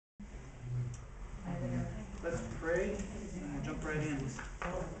right in.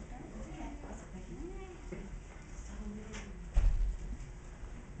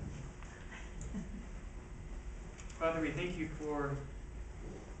 Father, we thank you for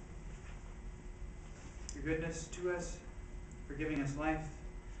your goodness to us, for giving us life,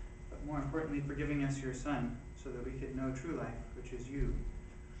 but more importantly, for giving us your Son, so that we could know true life, which is you.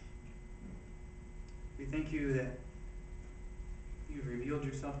 We thank you that you've revealed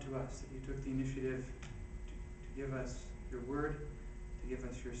yourself to us, that you took the initiative to give us your word, to give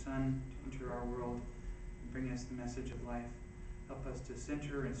us your Son, to enter our world and bring us the message of life. Help us to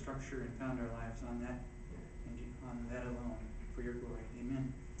center and structure and found our lives on that and on that alone, for your glory.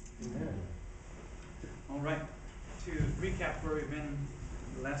 Amen. Amen. All right. To recap where we've been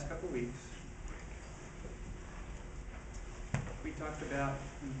the last couple of weeks, we talked about,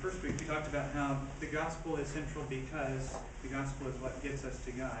 in the first week, we talked about how the gospel is central because the gospel is what gets us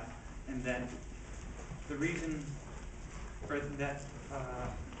to God, and that the reason for that,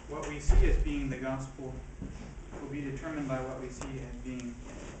 what we see as being the gospel will be determined by what we see as being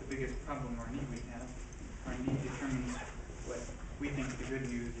the biggest problem or need we have. Our need determines what we think the good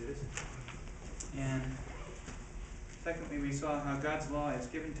news is. And secondly, we saw how God's law is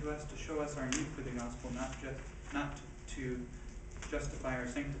given to us to show us our need for the gospel, not to justify or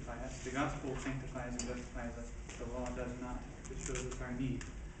sanctify us. The gospel sanctifies and justifies us. The law does not. It shows us our need.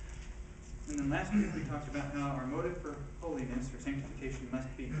 And then last week we talked about how our motive for holiness or sanctification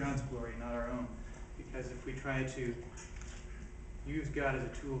must be God's glory, not our own. Because if we try to use God as a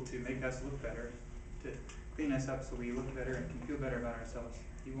tool to make us look better, to clean us up so we look better and can feel better about ourselves,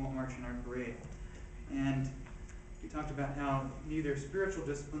 He won't march in our parade. And we talked about how neither spiritual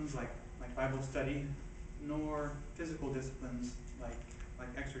disciplines like Bible study nor physical disciplines like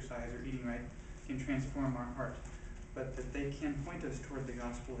exercise or eating right can transform our heart, but that they can point us toward the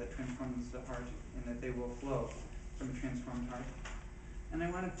gospel that transforms the heart, and that they will flow from a transformed heart. And I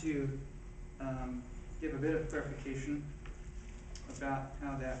wanted to give a bit of clarification about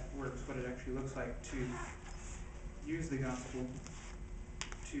how that works, what it actually looks like to use the gospel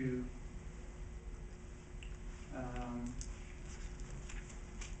to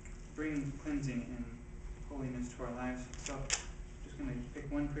bring cleansing and holiness to our lives. So I'm just going to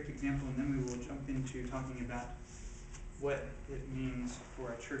pick one quick example, and then we will jump into talking about what it means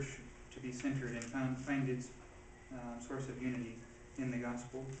for a church to be centered and find its source of unity in the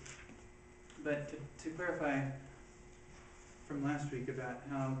gospel. But to clarify from last week about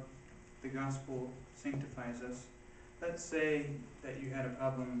how the gospel sanctifies us, let's say that you had a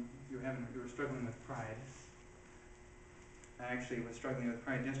problem, you were struggling with pride. I actually was struggling with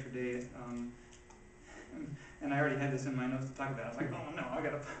pride yesterday, and I already had this in my notes to talk about. I was like, oh no, I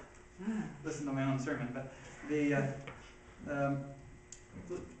gotta listen to my own sermon. But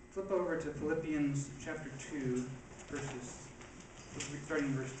flip over to Philippians chapter 2, starting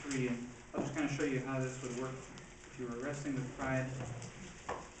in verse 3, and I'll just kind of show you how this would work if you were wrestling with pride.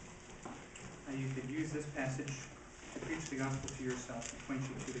 How you could use this passage to preach the gospel to yourself and point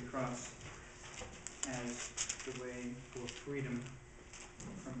you to the cross as the way for freedom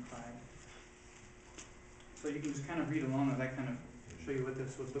from pride. So you can just kind of read along as I kind of show you what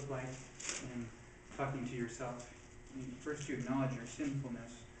this would look like in talking to yourself. First, you acknowledge your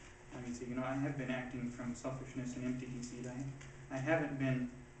sinfulness. You say, I have been acting from selfishness and empty conceit. I haven't been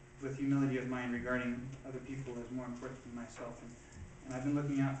with humility of mind regarding other people as more important than myself. And I've been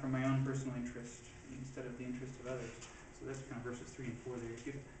looking out for my own personal interest instead of the interest of others. So that's kind of verses 3 and 4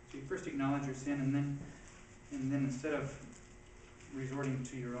 there. So you first acknowledge your sin, and then instead of resorting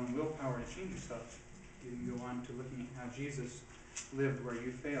to your own willpower to change yourself, you can go on to looking at how Jesus lived where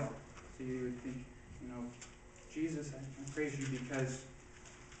you failed. So you would think, Jesus, I praise you because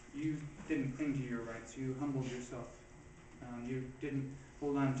you didn't cling to your rights. You humbled yourself. You didn't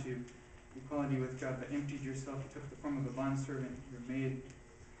hold on to equality with God, but emptied yourself. You took the form of a bondservant. You were made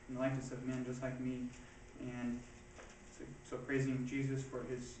in the likeness of men, just like me. And so praising Jesus for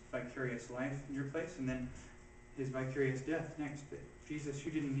his vicarious life in your place, and then his vicarious death next. But Jesus,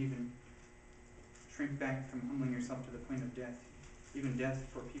 you didn't even shrink back from humbling yourself to the point of death, even death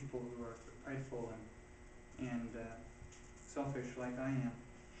for people who are prideful and selfish like I am.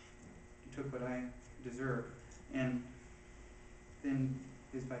 You took what I deserve. And then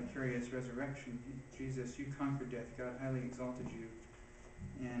his vicarious resurrection. Jesus, you conquered death. God highly exalted you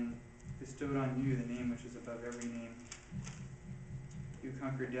and bestowed on you the name which is above every name. You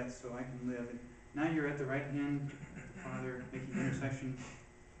conquered death so I can live. And now you're at the right hand of the Father, making intercession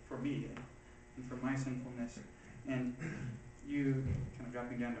for me and for my sinfulness. And you, kind of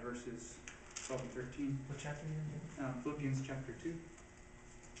dropping down to verses 12 and 13. What chapter are you in? Philippians chapter 2.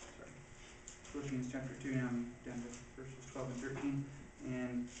 Sorry. Philippians chapter 2, now I'm down to verses 12 and 13.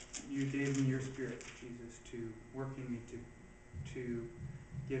 And you gave me your Spirit, Jesus, to work in me, to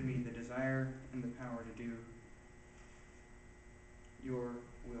give me the desire and the power to do your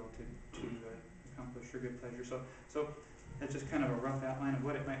will, to accomplish your good pleasure. So that's just kind of a rough outline of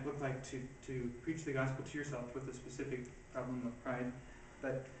what it might look like to preach the gospel to yourself with a specific problem of pride.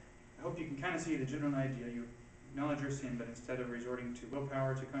 But I hope you can kind of see the general idea. You acknowledge your sin, but instead of resorting to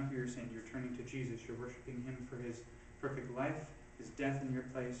willpower to conquer your sin, you're turning to Jesus. You're worshiping him for his perfect life, his death in your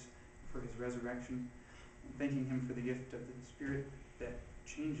place, for his resurrection, and thanking him for the gift of the Spirit that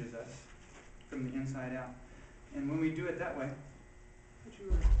changes us from the inside out. And when we do it that way, which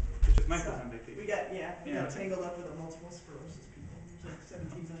is Michael's on vacation. We got tangled up with the multiple sclerosis people. There's like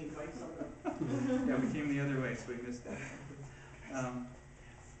 17 million bikes on them. Yeah, we came the other way, so we missed that.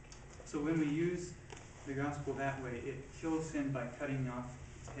 So when we use the gospel that way, it kills sin by cutting off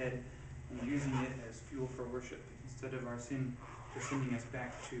its head and using it as fuel for worship instead of our sin just sending us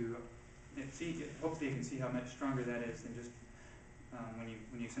back to. Hopefully, you can see how much stronger that is than just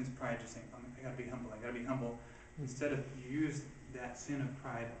when you sense pride, just saying, "I gotta be humble. I gotta be humble." Instead of you use that sin of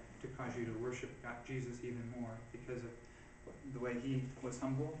pride to cause you to worship God, Jesus even more because of the way he was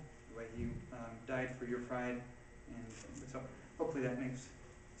humble, the way he died for your pride, and so hopefully that makes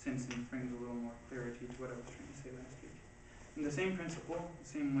sense and brings a little more clarity to what I was trying to say last week. And the same principle, the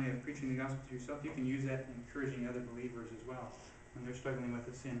same way of preaching the gospel to yourself, you can use that in encouraging other believers as well when they're struggling with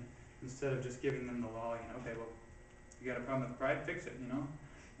a sin. Instead of just giving them the law, okay, well, you got a problem with pride, fix it,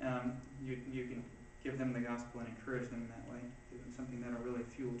 you can give them the gospel and encourage them that way. Give them something that'll really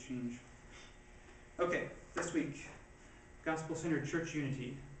fuel change. Okay, this week, gospel-centered church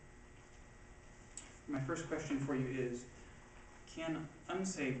unity. My first question for you is, can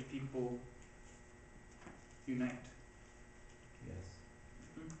unsaved people unite? Yes.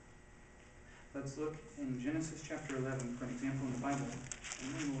 Let's look in Genesis chapter 11 for an example in the Bible,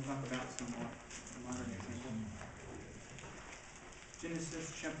 and then we'll talk about some more modern examples.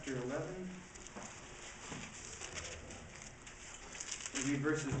 Genesis chapter 11. We'll read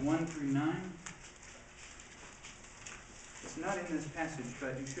verses 1 through 9. It's not in this passage,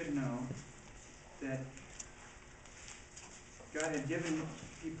 but you should know that God had given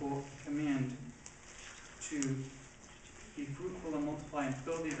people a command to be fruitful and multiply and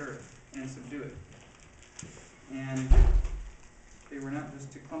fill the earth and subdue it. And they were not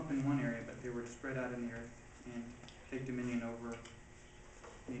just to clump in one area, but they were to spread out in the earth and take dominion over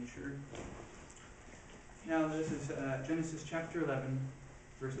nature. Now this is Genesis chapter 11,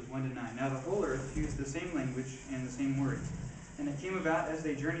 verses 1 to 9. Now the whole earth used the same language and the same words. And it came about as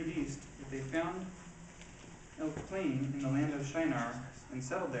they journeyed east that they found a plain in the land of Shinar and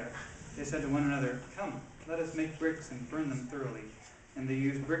settled there. They said to one another, "Come, let us make bricks and burn them thoroughly." And they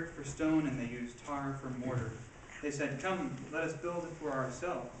used brick for stone and they used tar for mortar. They said, "Come, let us build for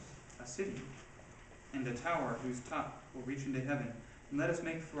ourselves a city and a tower whose top will reach into heaven. And let us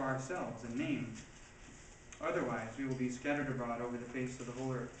make for ourselves a name. Otherwise we will be scattered abroad over the face of the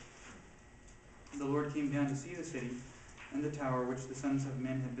whole earth." The Lord came down to see the city and the tower which the sons of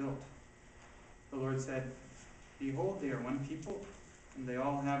men had built. The Lord said, "Behold, they are one people, and they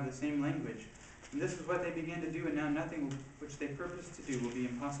all have the same language. And this is what they began to do, and now nothing which they purpose to do will be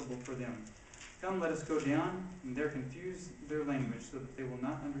impossible for them. Come, let us go down, and there confuse their language, so that they will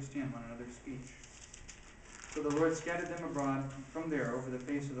not understand one another's speech." So the Lord scattered them abroad from there over the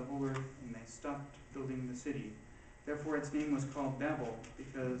face of the whole earth, and they stopped building the city. Therefore its name was called Babel,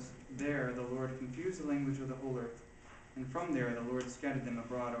 because there the Lord confused the language of the whole earth, and from there the Lord scattered them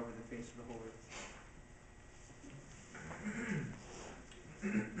abroad over the face of the whole earth.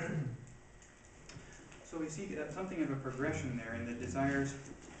 So we see something of a progression there in the desires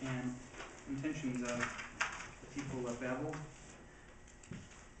and intentions of the people of Babel.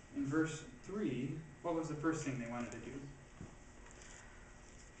 In verse 3, what was the first thing they wanted to do?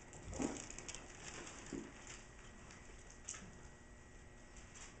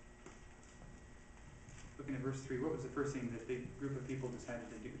 Looking at verse 3, what was the first thing that the group of people decided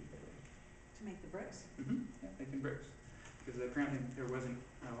to do? To make the bricks? Yeah, making bricks. Because apparently there wasn't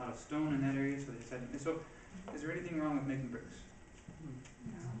a lot of stone in that area, so they decided. So, is there anything wrong with making bricks?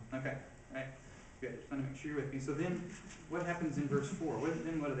 No. Okay, alright, good. Just want to make sure you're with me. So then, what happens in verse 4? What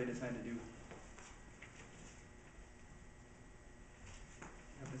do they decide to do?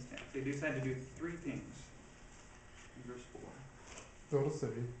 They decide to do three things in verse 4. Build a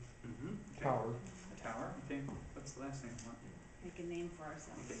city, Okay. tower. A tower, okay. What's the last thing they want? Make a name for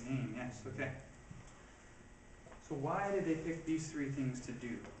ourselves. Make a name, yes, okay. So why did they pick these three things to do?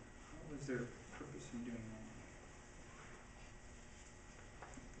 What was their purpose in doing that?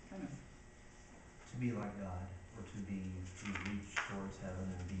 Kind of be like God, or to reach towards heaven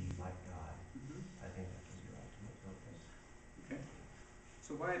and be like God. Mhm. I think that is your ultimate purpose. Okay.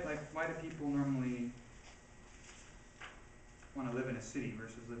 So why do people normally want to live in a city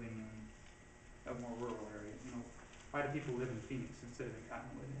versus living in a more rural area? You know, why do people live in Phoenix instead of in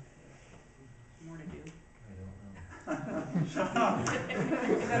Cottonwood? More to do. I don't know.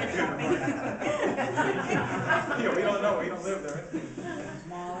 Better shopping. Yeah, we don't know. We don't live there.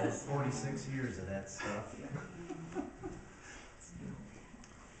 Malls. 46 years of that stuff.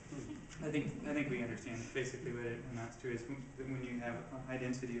 I think we understand basically what it amounts to is that when you have a high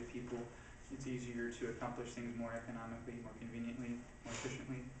density of people, it's easier to accomplish things more economically, more conveniently, more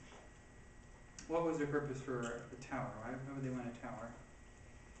efficiently. What was their purpose for the tower? Why would they want a tower?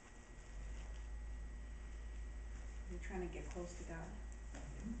 You're trying to get close to God,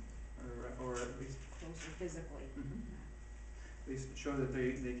 Or at least closer physically. at least show that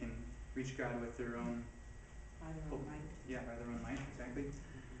they can reach God with their own By their own mind. by their own might, exactly.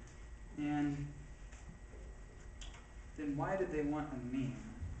 And then why did they want a name?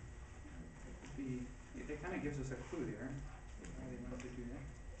 It kind of gives us a clue there, why they wanted to do that.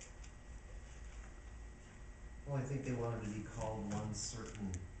 Well, I think they wanted to be called one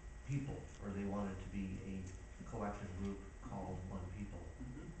certain people, or they wanted to be a collective group called one people.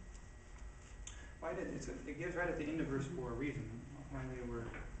 Why did it gives right at the end of verse 4 a reason why they were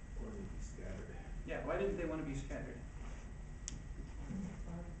Scattered. Yeah, why didn't they want to be scattered?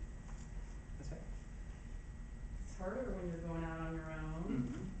 What's that? It's harder when you're going out on your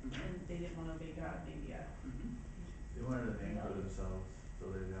own, and they didn't wanna obey God, maybe, They wanted a name for themselves, so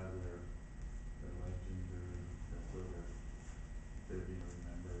they'd have their legend, or that's what they'd be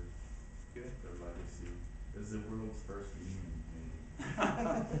remembered, Good. their legacy, as the world's first union, maybe.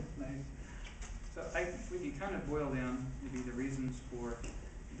 Nice. So we can kind of boil down maybe the reasons for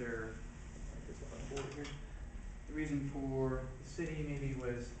their the reason for the city maybe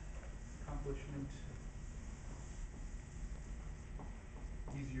was accomplishment.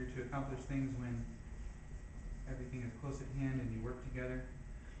 Easier to accomplish things when everything is close at hand and you work together.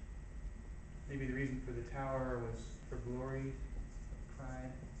 Maybe the reason for the tower was for glory,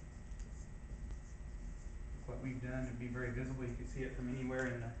 pride. What we've done would be very visible. You could see it from anywhere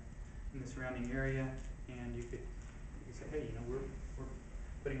in the surrounding area, and you could say, hey, you know, we're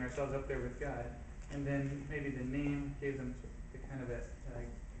putting ourselves up there with God. And then maybe the name gave them the kind of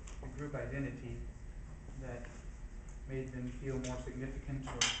a group identity that made them feel more significant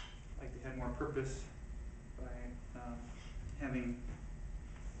or like they had more purpose by having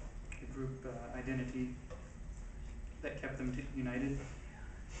a group identity that kept them united.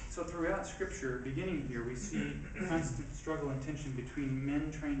 So throughout Scripture, beginning here, we see constant struggle and tension between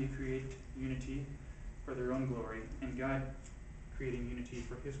men trying to create unity for their own glory and God creating unity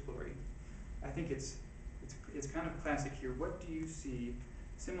for His glory. I think it's kind of classic here. What do you see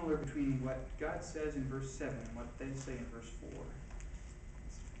similar between what God says in verse 7 and what they say in verse 4?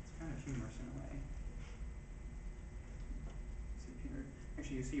 It's kind of humorous in a way.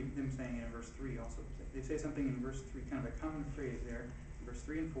 Actually, you see them saying it in verse 3 also. They say something in verse 3, kind of a common phrase there, in verse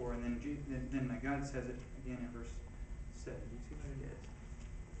 3 and 4, and then God says it again in verse 7. Do you see what it is?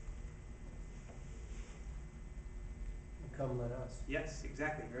 Come let us. Yes,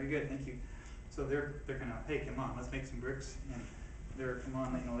 exactly. Very good. Thank you. So they're kind of, hey, come on, let's make some bricks, and come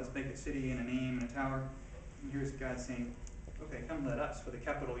on, you know, let's make a city and a name and a tower. And here's God saying, okay, come let us, with a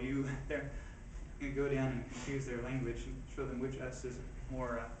capital U. They're going to go down and confuse their language and show them which us is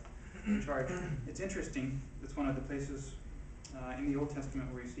more in charge. It's interesting. It's one of the places in the Old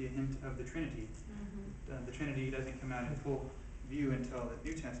Testament where you see a hint of the Trinity. The Trinity doesn't come out in full view until the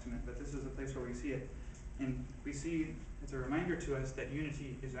New Testament, but this is a place where we see it. And we see, it's a reminder to us that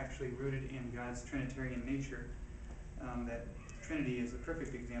unity is actually rooted in God's Trinitarian nature. That Trinity is the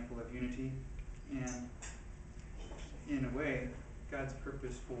perfect example of unity, and in a way, God's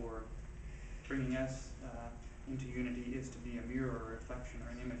purpose for bringing us into unity is to be a mirror or reflection or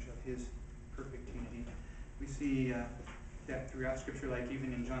an image of His perfect unity. We see that throughout Scripture, like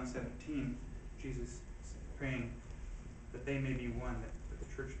even in John 17, Jesus praying that they may be one, that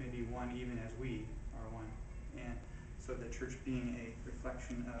the church may be one even as we are one. And so the church being a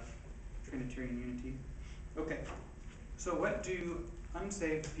reflection of Trinitarian unity. Okay, so what do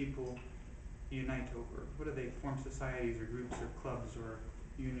unsaved people unite over? What do they form societies or groups or clubs or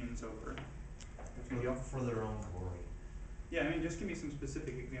unions over? For their own glory. Yeah, I mean, just give me some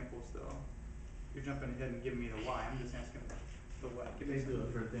specific examples, though. You're jumping ahead and giving me the why. I'm just asking the what. Give me They some. do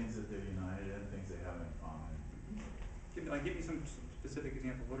it for things that they're united in, things they have in common. Give me some specific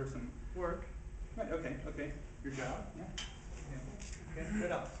examples. What are some? work. Right. Okay. Your job. Yeah. Example. Okay.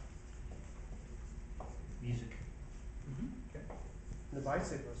 What else? Music. Okay. The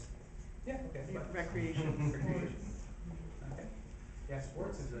bicyclist. Yeah, okay. but- Recreation. Recreation. Okay. Yeah,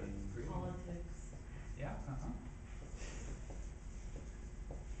 sports is a great one. Politics. Yeah, uh-huh.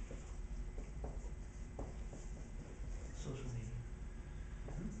 Social media.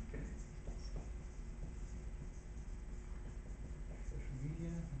 Okay. Social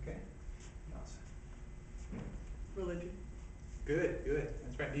media, okay. What else? Religion. Good, good.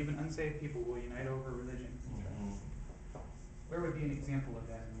 That's right. Even unsaved people will unite over religion. That's right. Mm-hmm. Where would be an example of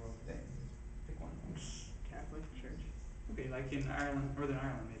that in the world today? Pick one. Catholic Church. Okay, like in Ireland, Northern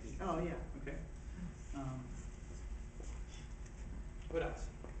Ireland maybe. Oh, yeah. Okay. What else?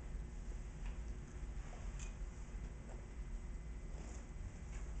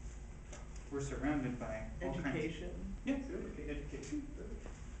 We're surrounded by all kinds. Education. Yeah, good. Okay, education. Good.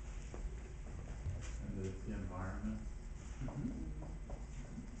 And it's the environment. Mm-hmm.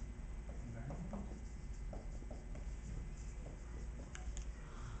 Environment.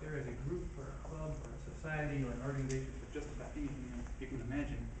 There is a group or a club or a society or an organization for just about anything that you can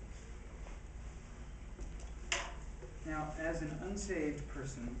imagine. Now, as an unsaved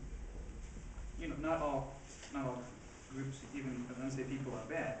person, you know, not all groups, even of unsaved people, are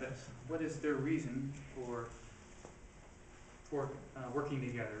bad. But what is their reason for working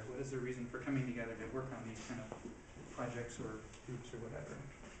together? What is their reason for coming together to work on these kind of projects or groups or whatever?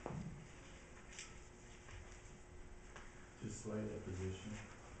 To sway the position,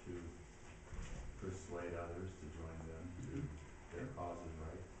 to persuade others to join them to their causes,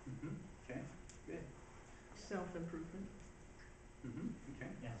 right? Mm-hmm. Okay. Good. Self-improvement. Mm-hmm.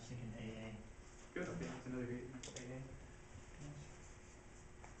 Okay. Yeah, I was thinking AA. Good. Okay. That's another great one. AA. Yes.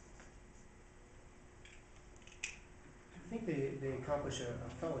 I think they accomplish a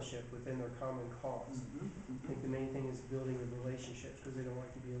fellowship within their common cause. I think the main thing is building the relationships, because they don't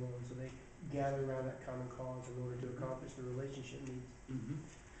like to be alone, so they gather around that common cause in order to accomplish the relationship needs. Mm-hmm.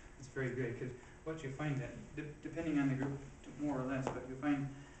 That's very good, because what you find that, depending on the group, more or less, but you find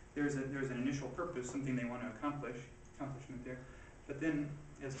there's an initial purpose, something they want to accomplishment there. But then,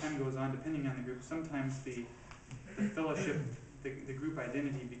 as time goes on, depending on the group, sometimes the fellowship, the group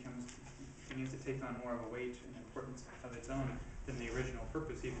identity begins to take on more of a weight and importance of its own than the original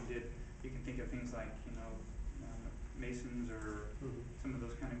purpose even did. You can think of things like, Masons or some of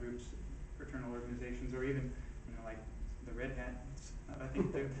those kind of groups, fraternal organizations, or even, like the Red Hats. I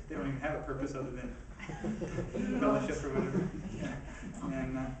think they don't even have a purpose other than fellowship or whatever.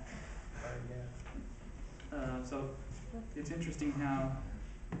 And so it's interesting how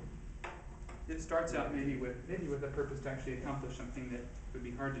it starts out maybe with a purpose to actually accomplish something that would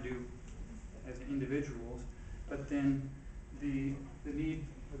be hard to do as individuals, but then the need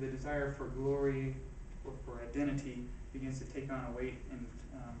or the desire for glory or for identity begins to take on a weight, and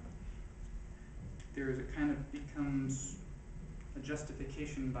becomes a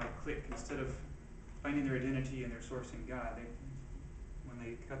justification by clique instead of finding their identity and their source in God. When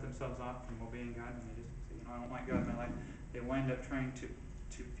they cut themselves off from obeying God and they just say, I don't like God in my life, they wind up trying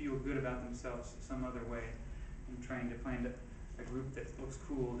to feel good about themselves some other way, and trying to find a group that looks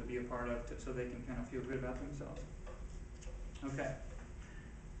cool to be a part of, so they can kind of feel good about themselves. Okay.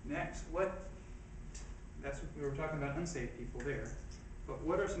 Next, we were talking about unsaved people there, but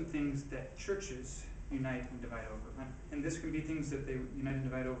what are some things that churches unite and divide over? And this can be things that they unite and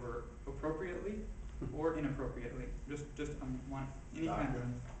divide over appropriately or inappropriately. Just want any kind of.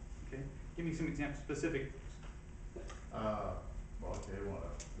 Doctrine. Okay. Give me some examples, specific. Well, okay,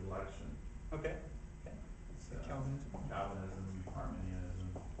 election. Okay. It's, Calvinism. Calvinism, Arminianism.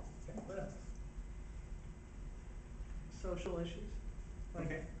 Okay. What else? Social issues. Like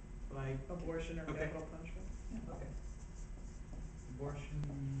Okay. Like abortion or Okay. capital punishment. yeah, okay. Abortion,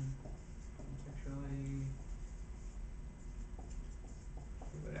 homosexuality.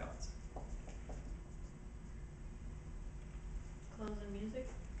 What else? Clothes and music.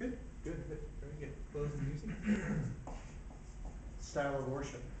 Good. Very good. Clothes and music. Style of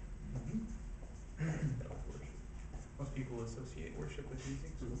worship. Worship. Most people associate worship with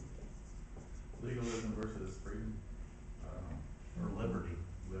music. So. Legalism versus freedom. I don't know. Or liberty.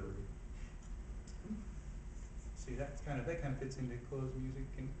 Liberty. See, that kind of fits into clothes, music,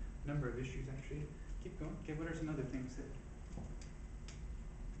 and a number of issues actually. Keep going. Okay, what are some other things that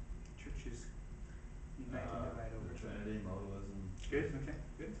churches unite and divide over? The Trinity, modalism. Good. Okay.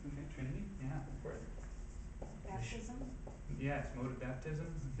 Trinity. Yeah, of course. Baptism? Yeah, it's mode of baptism.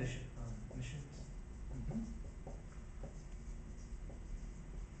 Okay. Missions. Mm-hmm.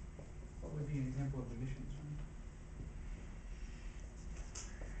 What would be an example of the missions one?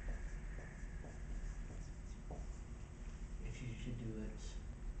 If you should do it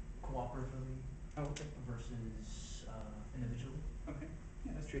cooperatively. Oh, okay. versus, individually. Okay,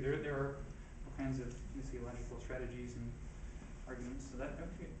 yeah, that's true. There are all kinds of missiological strategies and arguments, so that,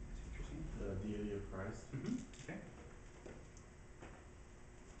 okay, that's interesting. The deity of Christ. Mm-hmm, okay.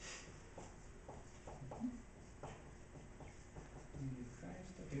 Deity of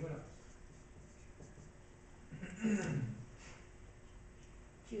Christ, okay, what else?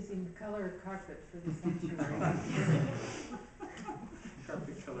 Choosing the color of carpet for the sanctuary.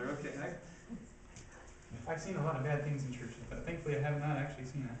 Carpet color, okay, I've seen a lot of bad things in churches, but thankfully I have not actually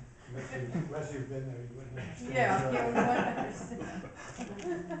seen that. Unless you've been there, you wouldn't understand. Yeah, yeah, we want to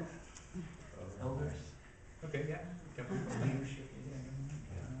understand. Elders. Okay, yeah. Leadership, yeah.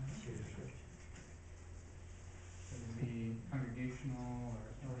 So it would be congregational or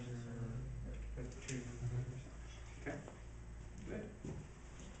elder or Presbyterian. Okay, good.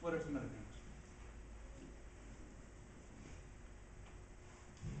 What are some other things?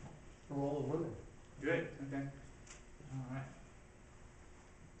 The role of women. Good, okay. All right.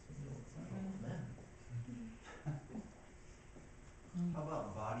 Men. How about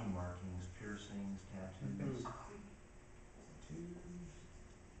body markings, piercings, tattoos?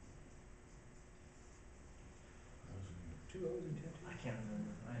 Two O's and tattoos. I can't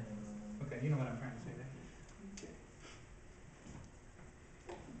remember, I never remember. Okay, you know what I'm trying to say there. Okay.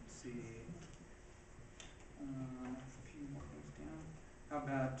 Let's see. A few more things down. How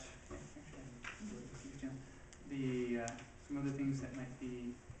about, actually, I wrote these down. Some other things that might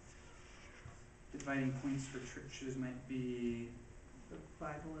be dividing points for churches might be, The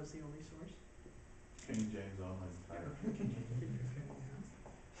Bible is the only source. King James only type.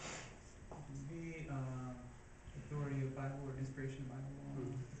 the authority of Bible or inspiration of Bible law.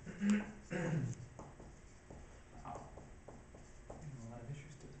 Wow. We have a lot of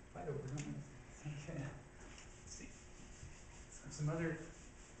issues to fight over, don't we? Okay. Let's see. Some other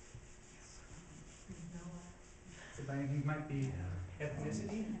dividing things might be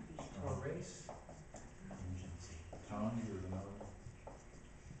ethnicity or race. Tongues is another.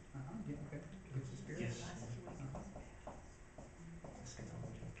 Yeah, okay. Gifts of spirits. Yes.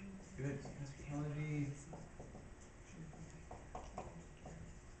 Eschatology. Good. Eschatology.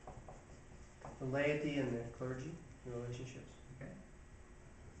 The laity and the clergy, the relationships. Okay.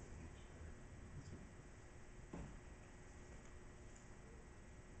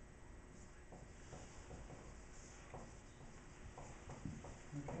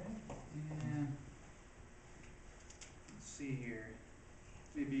 Okay, and let's see here.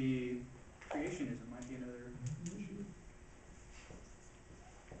 Maybe creationism might be another issue.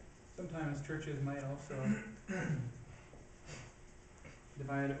 Sometimes churches might also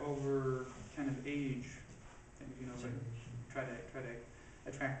divide over kind of age, things, you know, like try to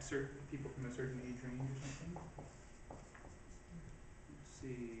attract certain people from a certain age range or something. Let's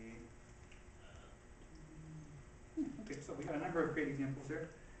see. Okay, so we got a number of great examples there.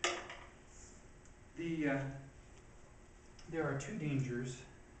 There are two dangers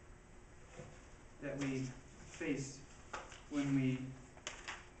that we face when we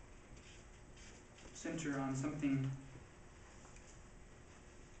center on something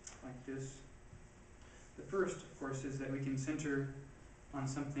like this. The first, of course, is that we can center on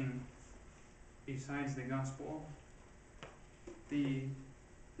something besides the gospel. The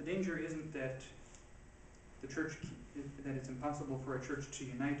danger isn't that that it's impossible for a church to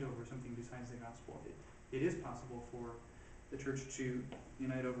unite over something besides the gospel. It is possible for the church to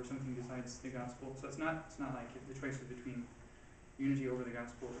unite over something besides the gospel. So it's not like the choice is between unity over the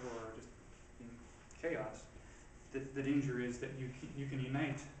gospel or just in chaos. The danger is that you can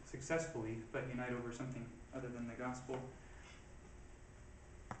unite successfully, but unite over something other than the gospel.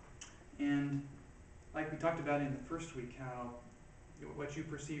 And like we talked about in the first week, how what you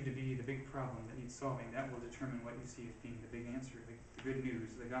perceive to be the big problem that needs solving, that will determine what you see as being the big answer, the good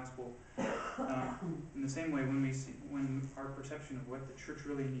news, the gospel. In the same way, when our perception of what the church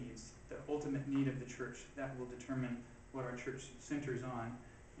really needs, the ultimate need of the church, that will determine what our church centers on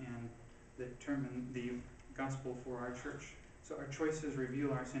and determine the gospel for our church. So our choices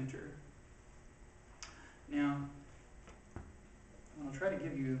reveal our center. Now, I'll try to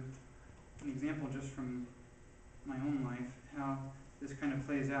give you an example just from my own life, how this kind of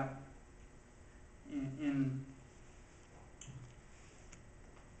plays out in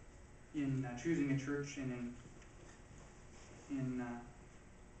choosing a church and in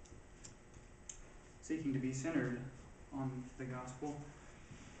seeking to be centered on the gospel.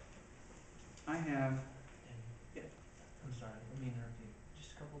 I have, yeah. I'm sorry, let me interrupt you.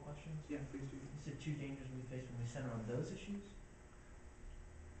 Just a couple of questions. Yeah, please do. You said two dangers we face when we center on those issues?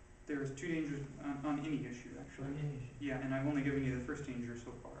 there's two dangers on any issue, actually. Any issue. Yeah, and I've only given you the first danger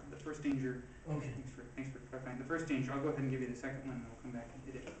so far. The first danger, Okay. thanks for clarifying. The first danger, I'll go ahead and give you the second one, and we'll come back and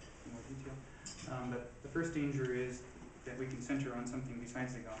hit it in more detail. But the first danger is that we can center on something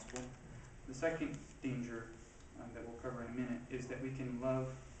besides the gospel. The second danger that we'll cover in a minute is that we can love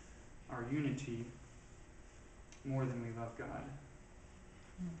our unity more than we love God.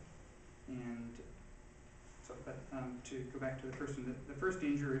 And so, but to go back to the first one, the first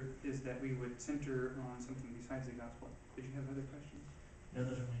danger is that we would center on something besides the gospel. Did you have other questions? No,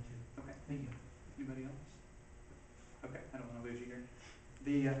 those are mine too. Okay. Thank you. Anybody else? Okay, I don't want to lose you here.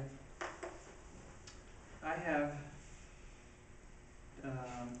 The I have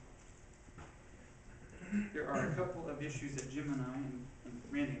there are a couple of issues that Jim and I and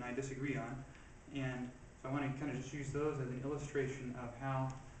Randy and I disagree on, and so I want to kind of just use those as an illustration of how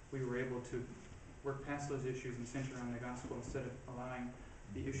we were able to work past those issues and center on the gospel instead of allowing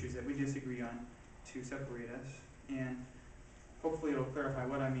the issues that we disagree on to separate us. And hopefully it'll clarify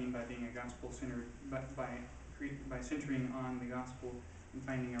what I mean by being a gospel-centered, but by centering on the gospel and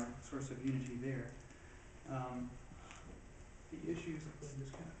finding our source of unity there. The issues, I'll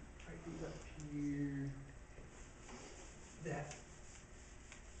just kind of write these up here, that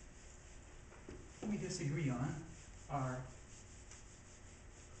we disagree on are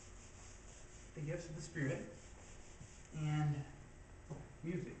the gifts of the Spirit and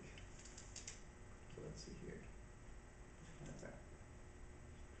music. So let's see here.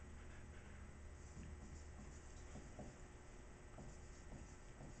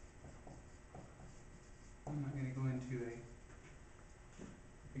 I'm not going to go into a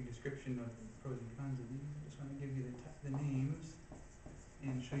big description of the pros and cons of these. I just want to give you the names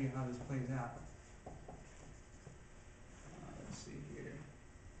and show you how this plays out. Let's see here.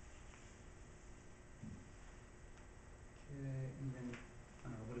 Okay, and then,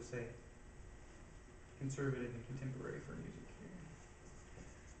 I don't know, what to say? Conservative and contemporary for music here.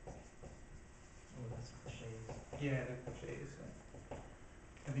 Oh, that's cliches. Yeah, they're cliches.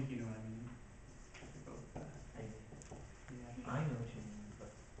 I think you know what I mean. They're both, yeah. I know what you mean,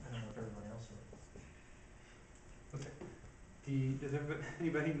 but I don't know if everyone else will. Okay. Does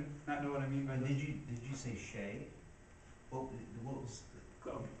anybody not know what I mean by And those? did you say Shay? What was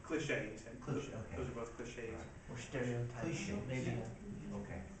Cliche, you said. Cliche, okay. Those are both cliches. Or stereotypes, Cliche. maybe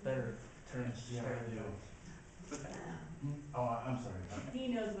Okay. better terms, Yeah, I do. stereotypes. What's that? Oh, I'm sorry. He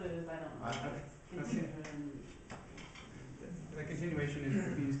knows what it is, I don't know. It's Okay. continuing, The continuation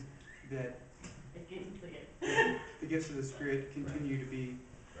is means that it gets, the gifts of the Spirit continue to be,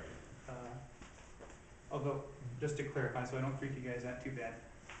 although, just to clarify, so I don't freak you guys out too bad,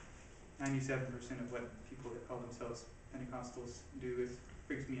 97% of what people that call themselves Pentecostals do is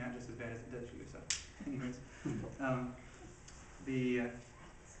freaks me out just as bad as it does you. So, anyways,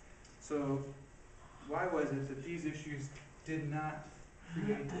 so why was it that these issues did not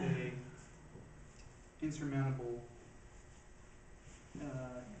create a insurmountable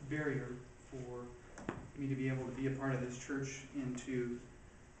barrier for me to be able to be a part of this church and to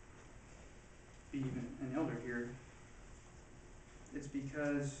be even an elder here? It's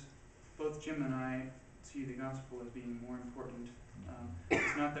because both Jim and I see the gospel as being more important.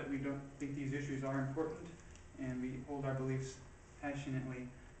 It's not that we don't think these issues are important and we hold our beliefs passionately,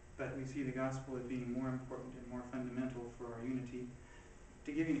 but we see the gospel as being more important and more fundamental for our unity.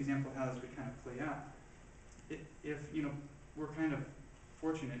 To give you an example of how this would kind of play out, if we're kind of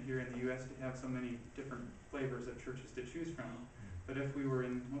fortunate here in the U.S. to have so many different flavors of churches to choose from, but if we were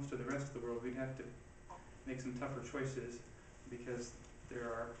in most of the rest of the world, we'd have to make some tougher choices because there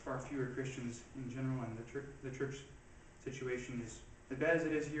are far fewer Christians in general, and the church situation is, as bad as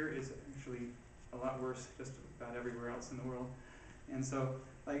it is here, is actually a lot worse just about everywhere else in the world. And so,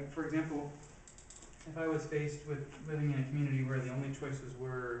 like, for example, if I was faced with living in a community where the only choices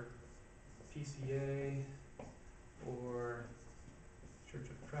were PCA or Church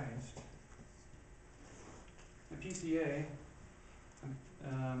of Christ, the PCA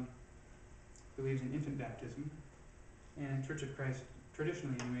believes in infant baptism, and Church of Christ,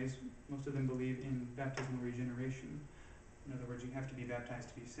 traditionally anyways, most of them believe in baptismal regeneration. In other words, you have to be baptized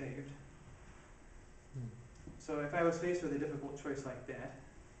to be saved. So if I was faced with a difficult choice like that,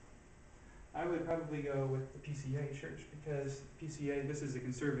 I would probably go with the PCA church, because PCA, this is a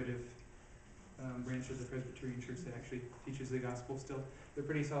conservative branch of the Presbyterian church that actually teaches the gospel still. They're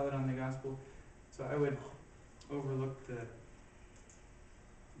pretty solid on the gospel, so I would overlook the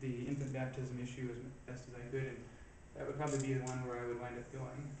infant baptism issue as best as I could, and that would probably be the one where I would wind up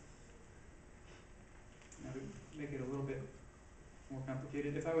going. That would make it a little bit more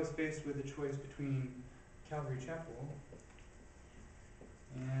complicated. If I was faced with a choice between Calvary Chapel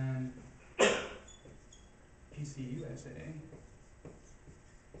And PCUSA.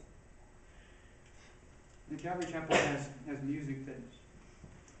 The Calvary Chapel has music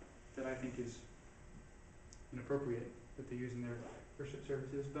that I think is inappropriate that they use in their worship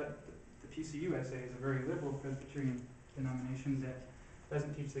services, but the PCUSA is a very liberal Presbyterian denomination that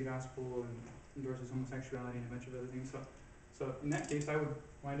doesn't teach the gospel and endorses homosexuality and a bunch of other things. So in that case, I would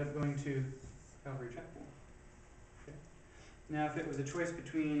wind up going to Calvary Chapel. Okay. Now, if it was a choice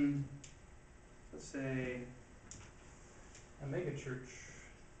between, let's say, a mega church,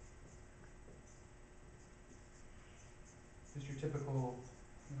 just your typical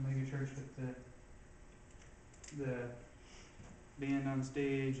mega church with the band on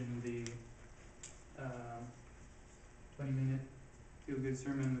stage and the 20-minute feel-good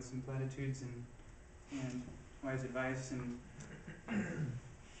sermon with some platitudes and wise advice and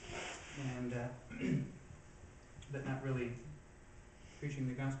but not really preaching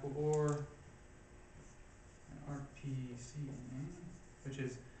the gospel, or an RPCNA, which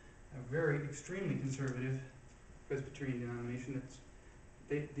is a very extremely conservative Presbyterian denomination.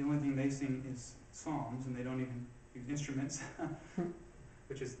 The only thing they sing is psalms, and they don't even use instruments,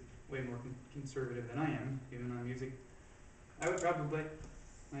 which is way more conservative than I am, even on music. I would probably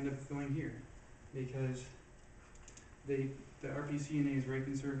wind up going here, because the RPCNA is very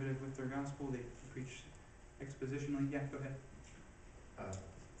conservative with their gospel. They preach expositionally. Yeah, go ahead.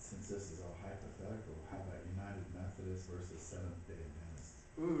 Since this is all hypothetical, how about United Methodist versus Seventh-day Adventist?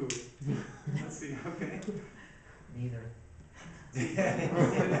 Ooh, let's see. Okay. Neither. It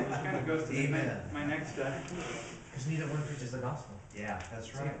kind of goes to my next. Because neither one preaches the gospel. Yeah,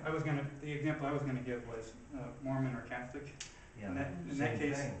 that's See, right. the example I was gonna give was Mormon or Catholic. Yeah, In that same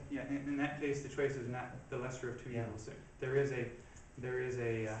case, thing. yeah, in that case, the choice is not the lesser of two Yeah. evils. There is a Go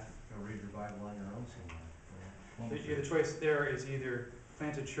read your Bible on your own somewhere. the choice there is either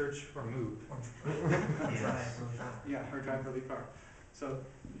plant a church or move. Yeah, or drive really far. So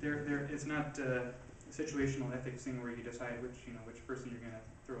it's not a situational ethics thing where you decide which person you're gonna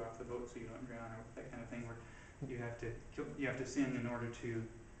throw off the boat so you don't drown, or that kind of thing, where you have to sin in order to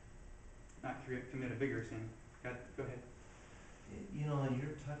not commit a bigger sin. Go ahead. You know, and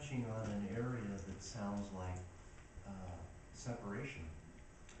you're touching on an area that sounds like separation.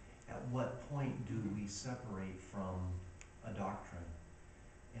 At what point do we separate from a doctrine?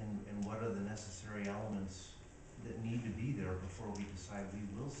 And what are the necessary elements that need to be there before we decide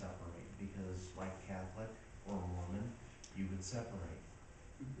we will separate? Because like Catholic or Mormon, you would separate.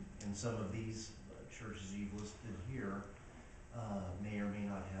 And some of these churches you've listed here may or may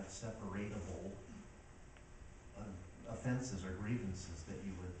not have separatable offenses or grievances that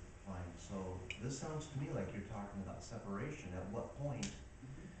you would find. So this sounds to me like you're talking about separation. At what point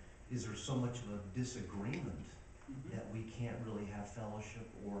is there so much of a disagreement that we can't really have fellowship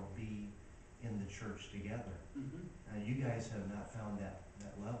or be in the church together? Now, you guys have not found that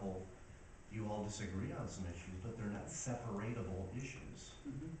level. You all disagree on some issues, but they're not separatable issues.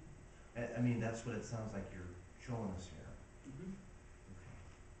 I mean, that's what it sounds like you're showing us here. Okay.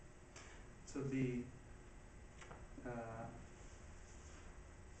 So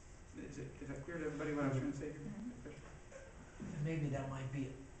is that clear to everybody what I was trying to say here? And maybe that might be,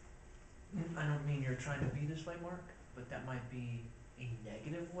 I don't mean you're trying to be this way, Mark, but that might be a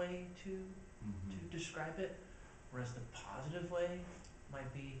negative way to describe it, whereas the positive way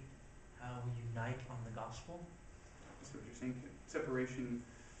might be how we unite on the gospel. That's what you're saying. Separation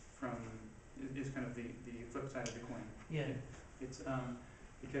from is kind of the flip side of the coin. Yeah, It's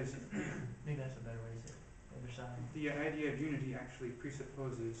because maybe that's a better way to say it, the other side. the idea of unity actually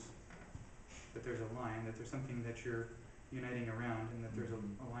presupposes that there's a line, that there's something that you're uniting around, and that there's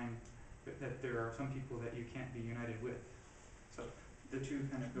a line, that there are some people that you can't be united with. So the two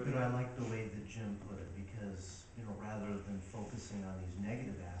kind of go But I together. like the way that Jim put it, because, rather than focusing on these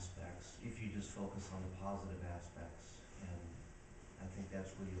negative aspects, if you just focus on the positive aspects, and I think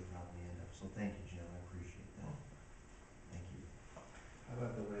that's where you'll probably end up. So thank you, Jim, I appreciate that. Thank you. How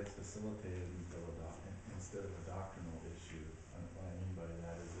about the way it's facilitated instead of a doctrinal issue? What I mean by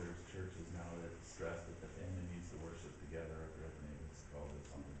that is there's churches now that stress that the family needs to worship together. I forget the name it's called, it's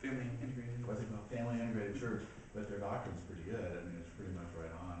something. Family integrated. What's it called? Family integrated church, but their doctrine's pretty good. I mean, it's pretty much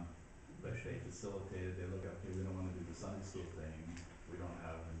right on. But they facilitated, they look, okay, we don't wanna do the Sunday school thing. We don't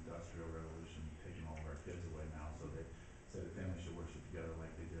have industrial revolution taking all of our kids away now, so they said the family should worship together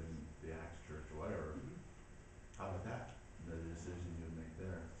like they did in the Acts church or whatever. How about that? The decision you would make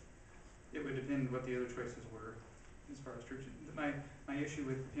there. It would depend what the other choices were as far as churches. My issue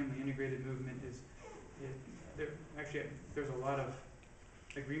with the family integrated movement is there's a lot of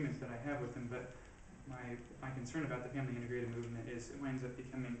agreements that I have with them, but my concern about the family integrated movement is it winds up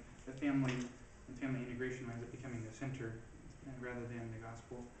becoming the family, and family integration winds up becoming the center rather than the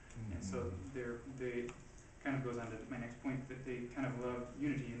gospel. And so they kind of goes on to my next point, that they kind of love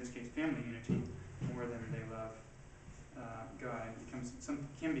unity, in this case family unity, more than they love God. It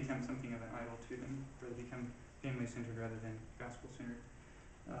can become something of an idol to them, where they become family centered rather than gospel centered.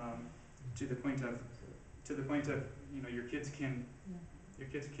 To the point of your kids can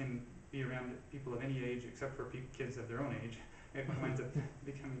be around people of any age except for kids of their own age. It winds up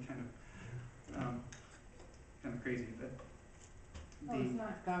becoming kind of crazy, but Oh, it's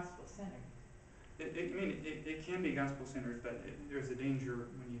not gospel centered. it can be gospel centered, but there's a danger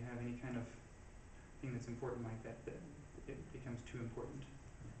when you have any kind of thing that's important like that it becomes too important.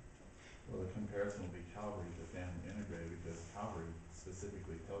 Well, the comparison will be Calvary to family integrated, because Calvary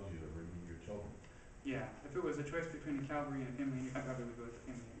specifically tells you to remove your children. Yeah, if it was a choice between a Calvary and a family, I probably would go with the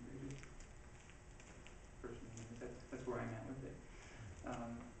family integrated. Personally, that's where I'm at with it.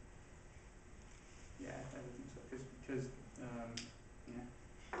 Yeah, I would think so, because yeah.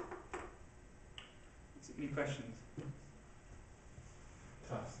 Any questions?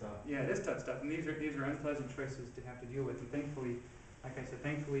 Tough stuff. Yeah, it is tough stuff, and these are unpleasant choices to have to deal with. And thankfully, like I said,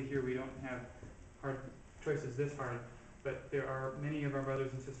 thankfully here we don't have hard choices this hard. But there are many of our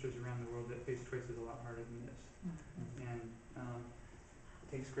brothers and sisters around the world that face choices a lot harder than this, and it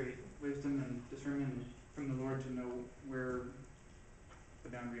takes great wisdom and discernment from the Lord to know where the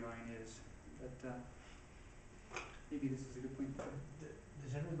boundary line is. But maybe this is a good point.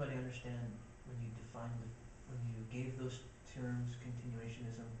 Does everybody understand when you when you gave those terms,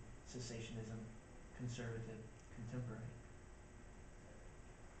 continuationism, cessationism, conservative, contemporary?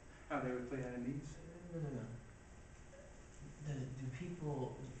 How they would play out in these? No. Do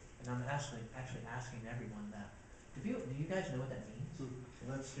people, and I'm actually asking everyone that, do you guys know what that means?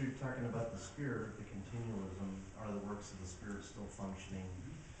 Well, that's, you're talking about the Spirit, the continualism, are the works of the Spirit still functioning?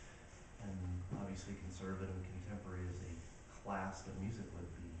 And obviously conservative and contemporary is a class that music would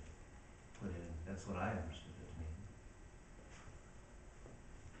be put in. That's what I understood it to mean.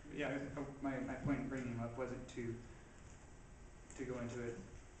 Yeah, my point in bringing them up wasn't to go into a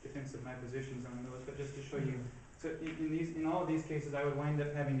defense of my positions on those, but just to show you. So in all of these cases, I would wind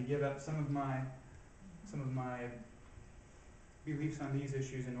up having to give up some of my beliefs on these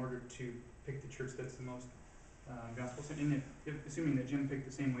issues in order to pick the church that's the most gospel-centered. And assuming that Jim picked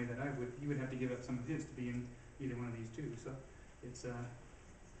the same way that I would, he would have to give up some of his to be in either one of these two. So it's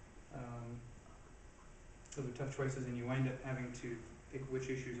those are tough choices, and you wind up having to pick which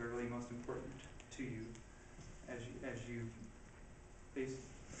issues are really most important to you as you face.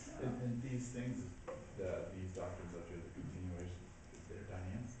 And these things, these doctrines up here, the continuation, they're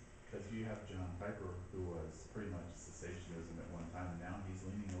dynamic. Because you have John Piper, who was pretty much cessationism at one time, and now he's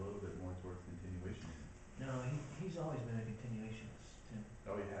leaning a little bit more towards continuationism. No, he's always been a continuationist, Tim.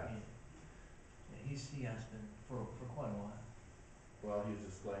 Oh, yeah. Yeah, he has been for quite a while. Well, he's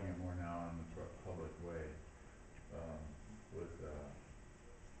displaying it more now in the public way, with,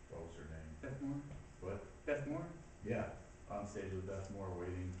 what was her name? Beth Moore? What? Beth Moore? Yeah, on stage with Beth Moore,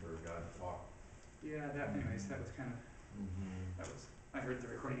 waiting for God to talk. Yeah, anyways, that was kind of, I heard the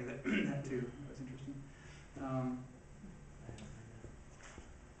recording of that, that too. That was interesting.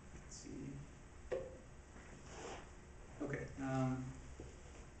 Let's see. Okay,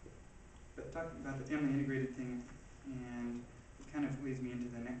 but talking about the family integrated thing, and it kind of leads me into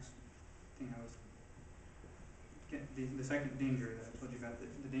the next thing I was, the second danger that I told you about.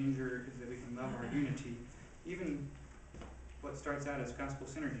 The danger is that we can love our unity. Even what starts out as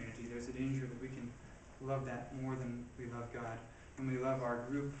gospel-centered unity, there's a danger that we can love that more than we love God. When we love our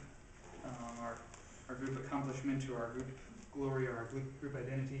group, our group accomplishment, or our group glory, or our group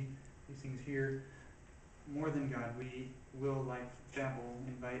identity, these things here, more than God, we will, like Babel,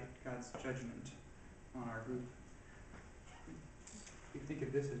 invite God's judgment on our group. We think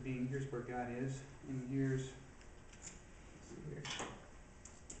of this as being, here's where God is, and here's,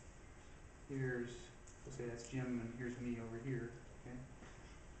 we'll say that's Jim, and here's me over here, okay?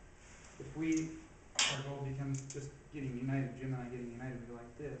 If our goal becomes just getting united, Jim and I getting united, we go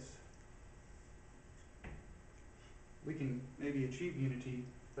like this, we can maybe achieve unity,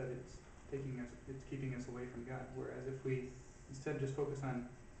 but it's keeping us away from God. Whereas if we instead just focus on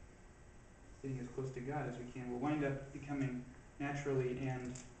getting as close to God as we can, we'll wind up becoming naturally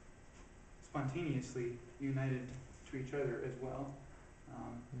and spontaneously united to each other as well.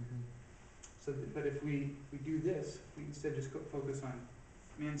 But if we do this, if we instead just focus on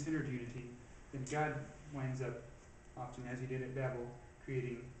man-centered unity, then God winds up, often as he did at Babel,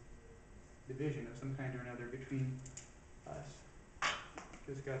 creating division of some kind or another between us.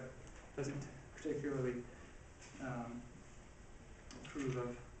 Because God doesn't particularly approve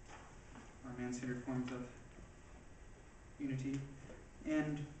of our man-centered forms of unity.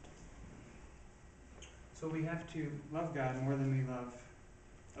 And so we have to love God more than we love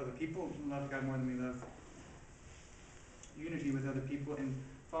other people, love God more than we love unity with other people, and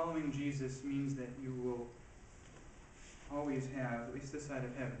following Jesus means that you will always have, at least this side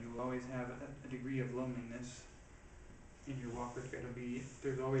of heaven, you will always have a degree of loneliness in your walk with God.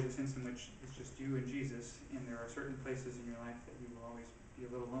 There's always a sense in which it's just you and Jesus, and there are certain places in your life that you will always be a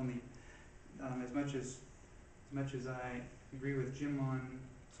little lonely. As much as I agree with Jim on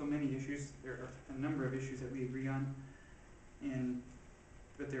so many issues, there are a number of issues that we agree on,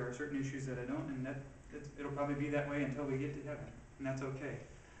 but there are certain issues that I don't, and it'll probably be that way until we get to heaven, and that's okay.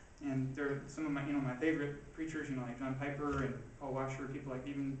 And there are some of my favorite preachers, like John Piper and Paul Washer, people like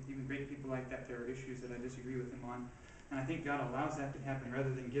even great people like that. There are issues that I disagree with him on, and I think God allows that to happen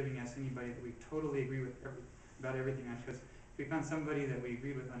rather than giving us anybody that we totally agree with about everything on. Because if we found somebody that we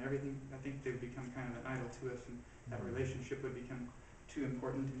agree with on everything, I think they would become kind of an idol to us, and that relationship would become too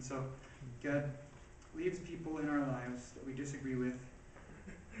important. And so God leaves people in our lives that we disagree with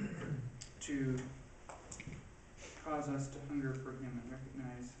to cause us to hunger for Him and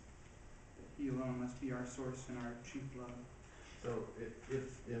recognize that He alone must be our source and our chief love. So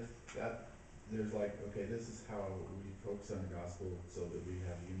if that, there's like, okay, this is how we focus on the gospel so that we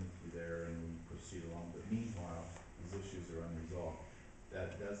have unity there and we proceed along, but meanwhile, these issues are unresolved.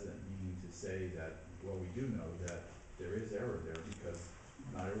 That doesn't mean to say that, well, we do know that there is error there because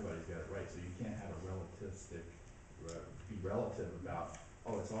not everybody's got it right, so you can't have a be relative about,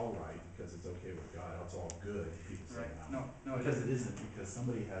 oh, it's all right because it's okay with God, oh, it's all good, people say now. No, Because it isn't, because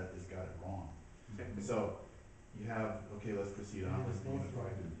somebody has got it wrong. Okay. So, you have, okay, let's proceed on, let's be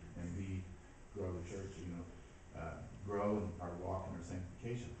unified and grow the church, grow in our walk and our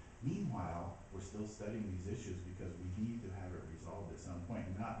sanctification. Meanwhile, we're still studying these issues because we need to have it resolved at some point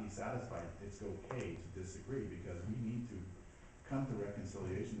and not be satisfied. It's okay to disagree because we need to come to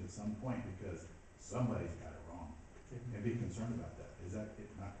reconciliation at some point because somebody's got it wrong. And be concerned about that. Is that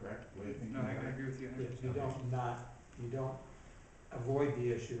not correct? Way of thinking? No, I agree with you. Yes, you don't avoid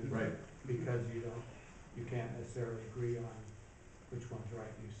the issue. Right. Because you can't necessarily agree on which one's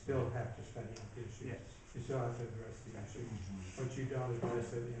right. You still have to study out the issues. Yes. You still have to address the issue, Mhm. but you don't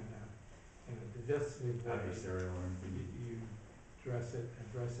address it in a divisive way. Adversarial or anything. You address it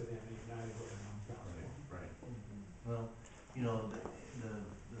in a united way around gospel. Right. Well,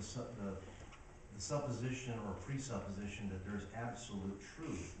 the supposition or presupposition that there's absolute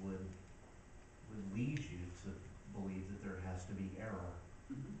truth would lead you to believe that there has to be error.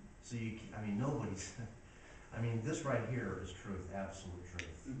 Mm-hmm. So nobody's, this right here is truth, absolute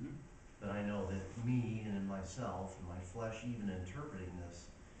truth. Mm-hmm. But I know that me and myself and my flesh, even interpreting this,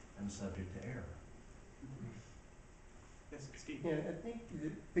 am subject to error. Mm-hmm. Yes, Steve. Yeah, I think,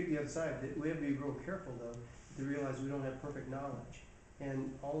 pick the other side, that we have to be real careful though, to realize we don't have perfect knowledge.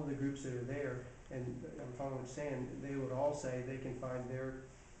 And all of the groups that are there, and I'm following what you're saying, they would all say they can find their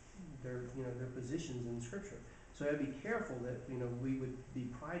positions in Scripture. So I'd be careful that, we would be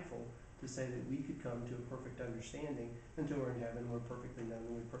prideful to say that we could come to a perfect understanding until we're in heaven, we're perfectly known,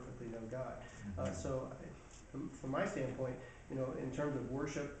 and we perfectly know God. From my standpoint, in terms of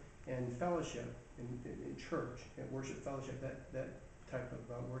worship and fellowship in church, and worship fellowship, that type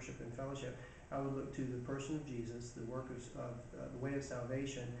of worship and fellowship, I would look to the person of Jesus, the work of the way of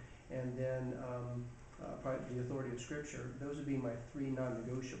salvation, and then the authority of Scripture. Those would be my three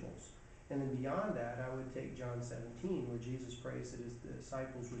non-negotiables. And then beyond that, I would take John 17, where Jesus prays that his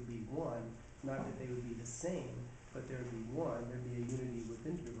disciples would be one, not that they would be the same, but there would be one, there'd be a unity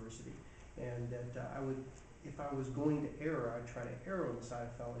within diversity. And that if I was going to err, I'd try to err on the side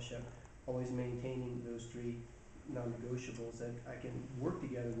of fellowship, always maintaining those three non-negotiables, that I can work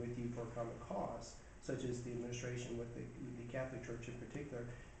together with you for a common cause, such as the administration with the Catholic Church in particular,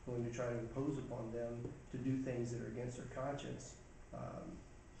 going to try to impose upon them to do things that are against their conscience.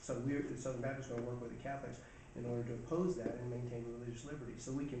 So the Southern Baptists are going to work with the Catholics in order to oppose that and maintain religious liberty.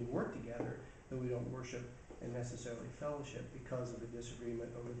 So we can work together, though we don't worship and necessarily fellowship because of the disagreement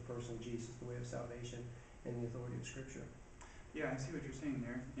over the person of Jesus, the way of salvation, and the authority of Scripture. Yeah, I see what you're saying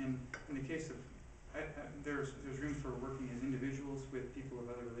there. And in the case of, there's room for working as individuals with people of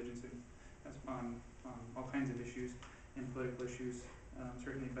other religions and on all kinds of issues and political issues,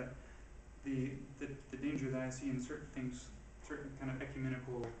 certainly. But the danger that I see in certain things, certain kind of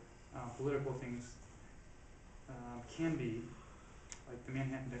ecumenical political things, can be, like the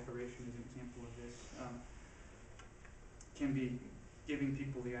Manhattan Declaration is an example of this, can be giving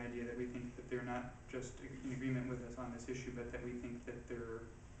people the idea that we think that they're not just in agreement with us on this issue, but that we think that they're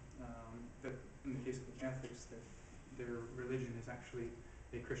that in the case of the Catholics, that their religion is actually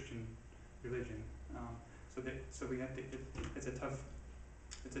a Christian religion. So we have to, it's a tough,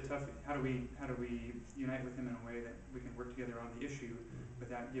 how do we unite with them in a way that we can work together on the issue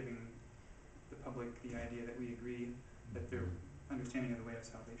without giving the public the idea that we agree that their understanding of the way of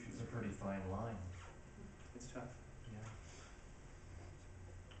salvation It's is a pretty fine line. It's tough. Yeah.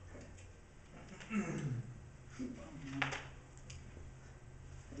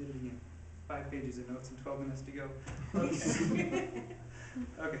 I did it again. 5 pages of notes and 12 minutes to go. Okay.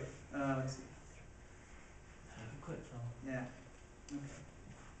 Okay, let's see. Quick, fellow. Yeah, okay.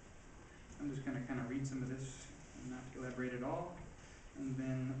 I'm just gonna kind of read some of this and not elaborate at all. And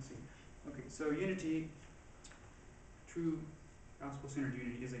then, let's see. Okay, so unity, true gospel-centered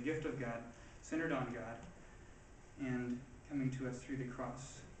unity, is a gift of God, centered on God, and coming to us through the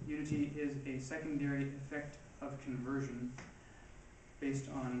cross. Unity is a secondary effect of conversion based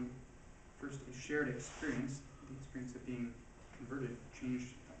on, first, a shared experience, the experience of being converted,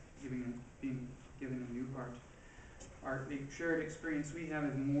 changed, being given a new heart. The shared experience we have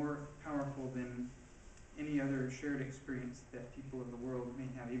is more powerful than any other shared experience that people of the world may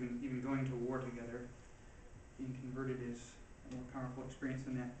have, even going to war together. Being converted is a more powerful experience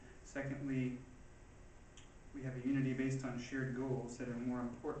than that. Secondly, we have a unity based on shared goals that are more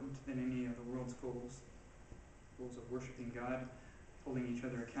important than any of the world's goals. Goals of worshiping God, holding each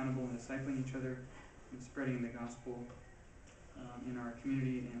other accountable and discipling each other, and spreading the gospel in our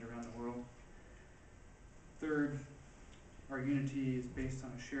community and around the world. Third, our unity is based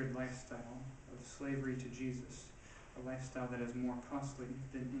on a shared lifestyle of slavery to Jesus, a lifestyle that is more costly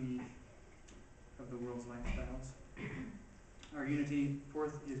than any of the world's lifestyles. Our unity,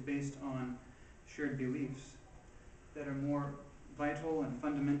 fourth, is based on shared beliefs that are more vital and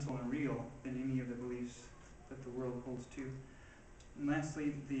fundamental and real than any of the beliefs that the world holds to. And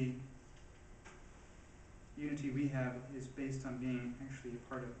lastly, the unity we have is based on being actually a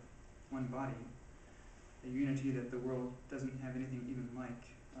part of one body, a unity that the world doesn't have anything even like,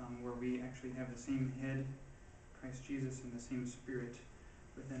 where we actually have the same head, Christ Jesus, and the same Spirit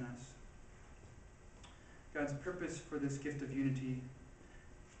within us. God's purpose for this gift of unity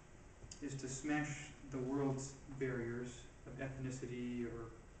is to smash the world's barriers of ethnicity or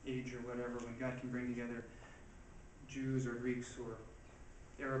age or whatever, when God can bring together Jews or Greeks or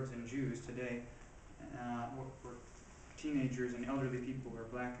Arabs and Jews today, or teenagers and elderly people, or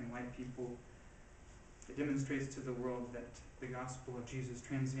black and white people. It demonstrates to the world that the gospel of Jesus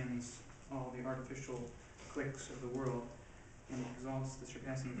transcends all the artificial cliques of the world and exalts the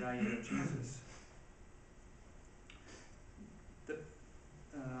surpassing value of Jesus.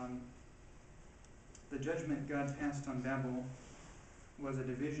 The judgment God passed on Babel was a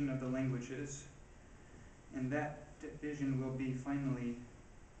division of the languages, and that division will be finally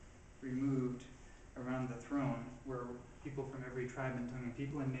removed around the throne, where people from every tribe and tongue and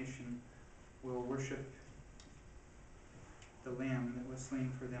people and nation will worship the Lamb that was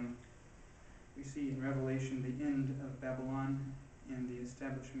slain for them. We see in Revelation the end of Babylon and the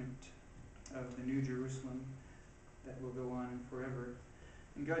establishment of the New Jerusalem that will go on forever.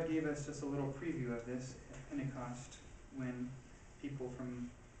 And God gave us just a little preview of this at Pentecost, when people from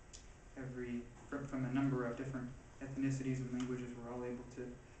a number of different ethnicities and languages were all able to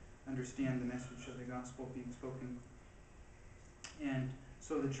understand the message of the gospel being spoken. And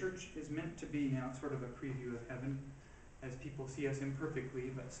so the church is meant to be now sort of a preview of heaven, as people see us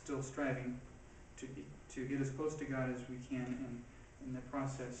imperfectly but still striving to get as close to God as we can, and in the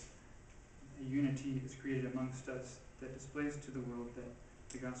process a unity is created amongst us that displays to the world that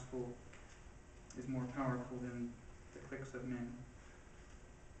the gospel is more powerful than the cliques of men.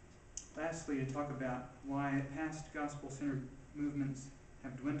 Lastly, to talk about why past gospel-centered movements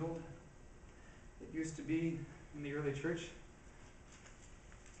have dwindled. It used to be in the early church,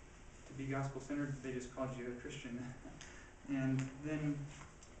 to be gospel-centered, they just called you a Christian. And then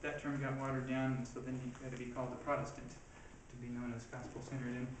that term got watered down, and so then you had to be called a Protestant to be known as gospel-centered.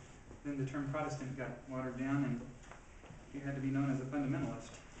 And then the term Protestant got watered down, and you had to be known as a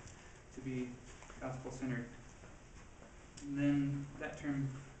fundamentalist to be gospel-centered. And then that term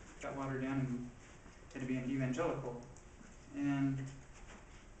got watered down, and you had to be an evangelical. And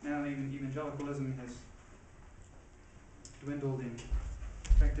now even evangelicalism has dwindled in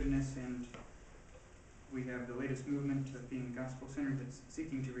effectiveness, and we have the latest movement of being gospel-centered that's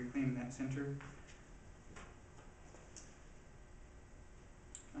seeking to reclaim that center.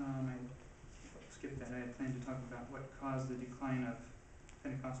 I skipped that. I had planned to talk about what caused the decline of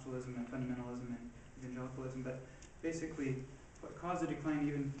Pentecostalism and fundamentalism and evangelicalism, but basically what caused the decline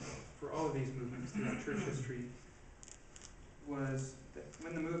even for all of these movements throughout church history was that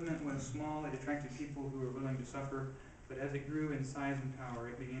when the movement was small, it attracted people who were willing to suffer, but as it grew in size and power,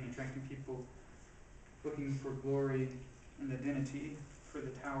 it began attracting people looking for glory and identity for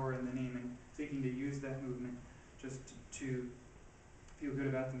the tower and the name, and seeking to use that movement just to feel good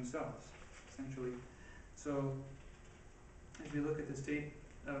about themselves, essentially. So, as we look at the state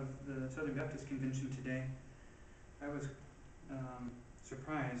of the Southern Baptist Convention today, I was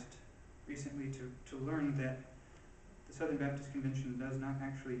surprised recently to learn that the Southern Baptist Convention does not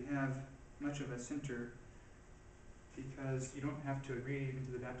actually have much of a center, because you don't have to agree even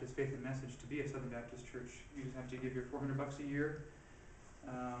to the Baptist faith and message to be a Southern Baptist church. You just have to give your $400 a year,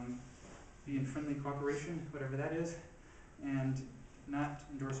 be in friendly cooperation, whatever that is, and not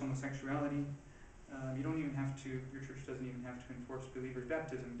endorse homosexuality. You don't even have to, your church doesn't even have to enforce believers'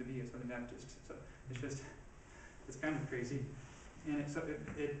 baptism to be a Southern Baptist. So it's just, it's kind of crazy. And it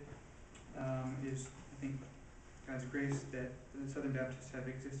is, I think, God's grace that the Southern Baptists have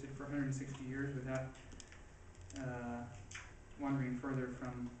existed for 160 years without wandering further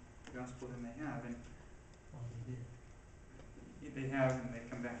from the gospel than they have. And Well, they did. they have, and they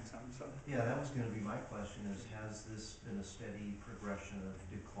come back some. So Yeah, that was gonna be my question, is has this been a steady progression of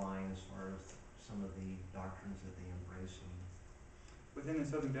decline as far as some of the doctrines that they embrace? And within the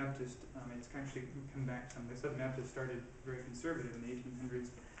Southern Baptist, it's actually come back some. The Southern Baptist started very conservative in the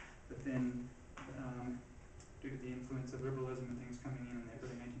 1800s, but then due to the influence of liberalism and things coming in the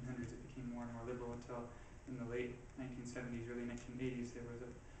early 1900s, it became more and more liberal until in the late 1970s, early 1980s, there was a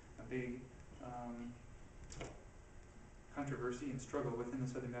big controversy and struggle within the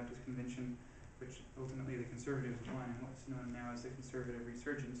Southern Baptist Convention, which ultimately the conservatives won, and what's known now as the conservative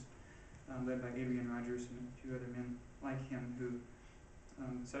resurgence, led by Adrian Rogers and a few other men like him who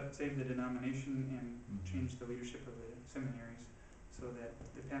saved the denomination and changed the leadership of the seminaries, so that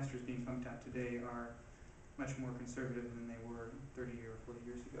the pastors being pumped out today are much more conservative than they were 30 or 40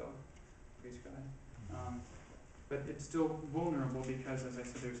 years ago. Praise God. But it's still vulnerable because, as I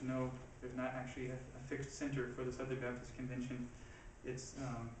said, there's not actually a fixed center for the Southern Baptist Convention. It's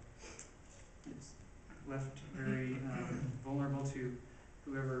left very vulnerable to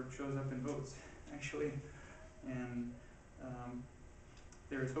whoever shows up and votes, actually. And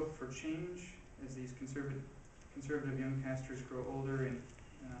there is hope for change as these conservative young pastors grow older and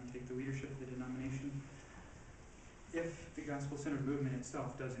take the leadership of the denomination. If the gospel-centered movement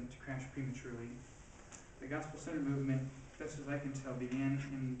itself doesn't crash prematurely. The gospel-centered movement, best as I can tell, began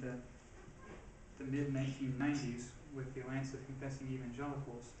in the mid-1990s with the Alliance of Confessing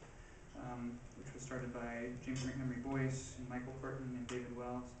Evangelicals, which was started by James Montgomery Boyce and Michael Horton and David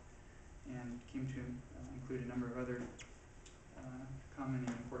Wells, and came to include a number of other common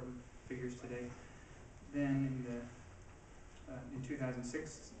and important figures today. Then in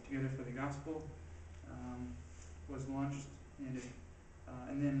 2006, Together for the Gospel was launched, and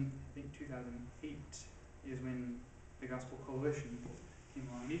then I think 2008 is when the Gospel Coalition came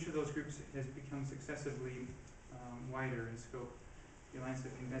along. Each of those groups has become successively wider in scope. The Alliance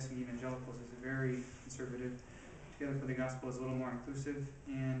of Confessing Evangelicals is very conservative. Together for the Gospel is a little more inclusive,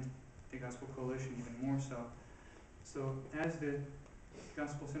 and the Gospel Coalition even more so. So as the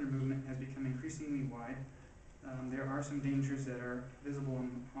gospel-centered movement has become increasingly wide, there are some dangers that are visible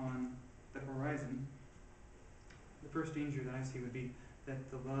on the horizon. The first danger that I see would be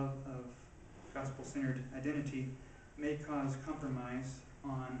that the love of gospel-centered identity may cause compromise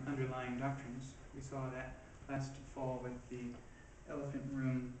on underlying doctrines. We saw that last fall with the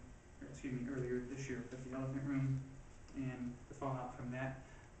earlier this year with the elephant room and the fallout from that,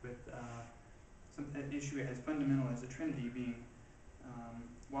 with an issue as fundamental as the Trinity being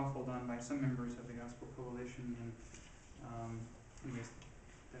waffled on by some members of the Gospel Coalition. And anyways,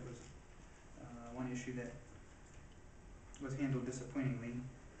 that was one issue that was handled disappointingly.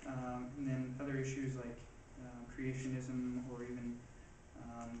 And then other issues like creationism or even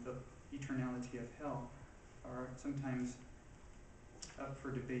the eternality of hell are sometimes up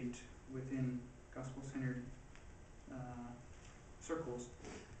for debate within gospel-centered circles,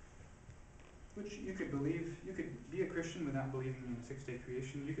 which you could be a Christian without believing in a six-day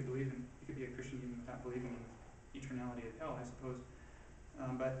creation. You could be a Christian even without believing in eternality of hell, I suppose.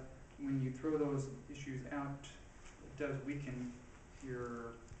 But when you throw those issues out, it does weaken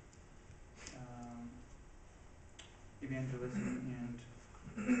your evangelism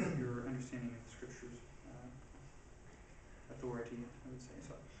and your understanding of the Scriptures' authority, I would say.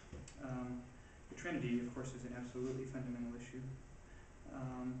 So, the Trinity, of course, is an absolutely fundamental issue.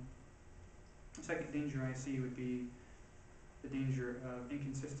 The second danger I see would be the danger of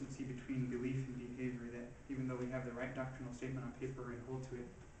inconsistency between belief and behavior, that even though we have the right doctrinal statement on paper and hold to it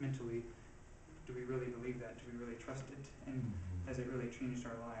mentally, do we really believe that? Do we really trust it? And has it really changed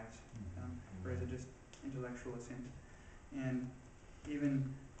our lives? Or is it just intellectual assent? And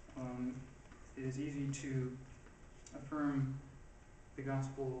even it is easy to affirm the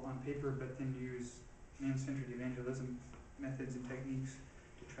gospel on paper, but then use man-centered evangelism methods and techniques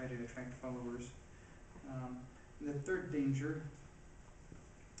to try to attract followers. The third danger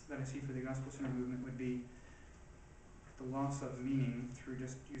that I see for the gospel-centered movement would be the loss of meaning through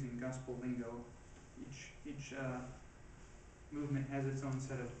just using gospel lingo. Each movement has its own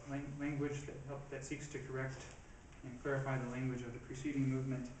set of language that seeks to correct and clarify the language of the preceding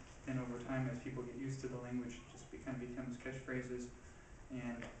movement. And over time, as people get used to the language, it just becomes catchphrases,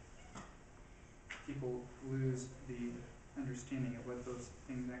 and people lose the understanding of what those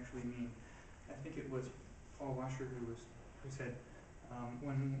things actually mean. I think it was Paul Washer who said,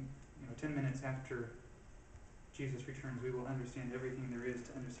 when 10 minutes after Jesus returns, we will understand everything there is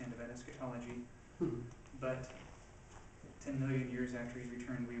to understand about eschatology, but 10 million years after he's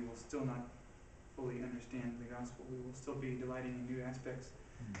returned, we will still not fully understand the gospel. We will still be delighting in new aspects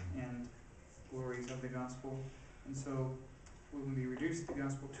and glories of the gospel. And so when we reduce the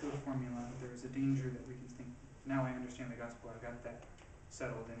gospel to a formula, there's a danger that we can think, now I understand the gospel, I've got that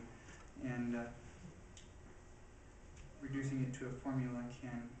settled, and reducing it to a formula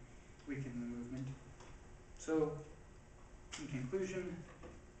can weaken the movement. So, in conclusion,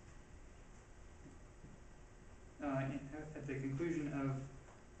 at the conclusion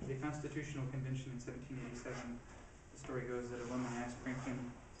of the Constitutional Convention in 1787, the story goes that a woman asked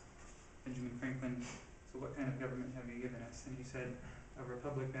Benjamin Franklin, so what kind of government have you given us? And he said, a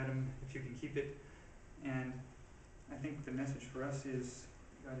republic, madam, if you can keep it. And I think the message for us is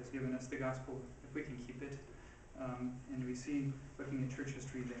God has given us the gospel if we can keep it. And we see, looking at church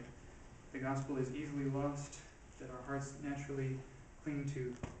history, that the gospel is easily lost, that our hearts naturally cling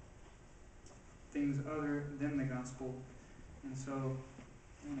to things other than the gospel. And so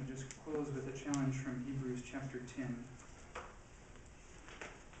I want to just close with a challenge from Hebrews chapter 10.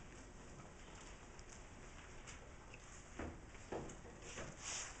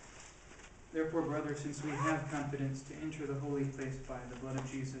 Therefore, brothers, since we have confidence to enter the holy place by the blood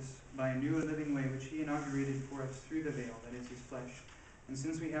of Jesus, by a new and living way which he inaugurated for us through the veil, that is his flesh, and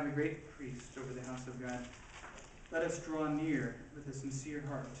since we have a great priest over the house of God, let us draw near with a sincere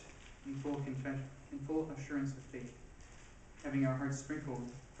heart, in full assurance of faith, having our hearts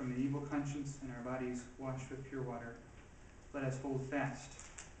sprinkled from the evil conscience and our bodies washed with pure water. Let us hold fast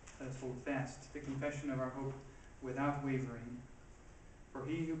the confession of our hope without wavering. For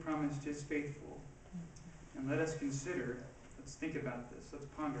he who promised is faithful. And let us consider, let's think about this, let's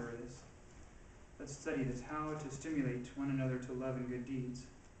ponder this, let's study this, how to stimulate one another to love and good deeds,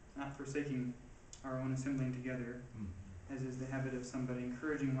 not forsaking our own assembling together, as is the habit of some, but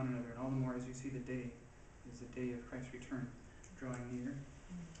encouraging one another, and all the more as you see the day is the day of Christ's return drawing near.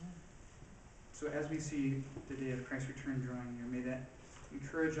 So as we see the day of Christ's return drawing near, may that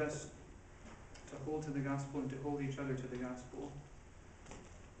encourage us to hold to the gospel and to hold each other to the gospel,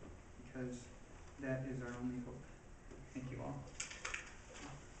 because that is our only hope. Thank you all.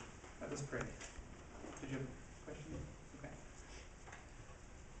 Let's pray. Did you have a question? Okay.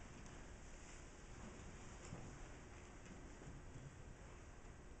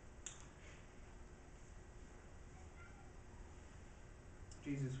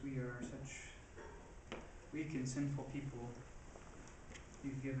 Jesus, we are such weak and sinful people.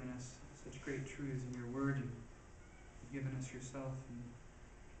 You've given us such great truths in your word, and you've given us yourself, and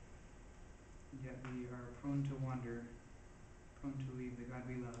yet we are prone to wander, prone to leave the God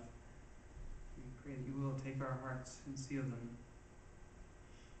we love. We pray that you will take our hearts and seal them,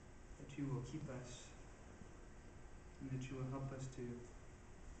 that you will keep us, and that you will help us to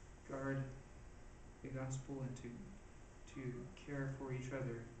guard the gospel and to care for each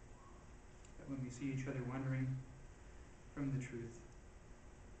other, that when we see each other wandering from the truth,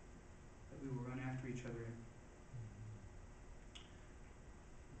 that we will run after each other.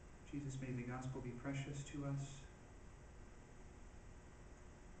 Jesus, may the gospel be precious to us,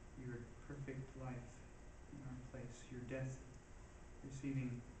 your perfect life in our place, your death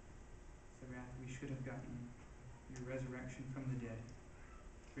receiving the wrath we should have gotten, your resurrection from the dead,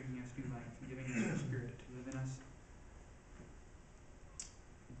 bringing us new life and giving us your Spirit to live in us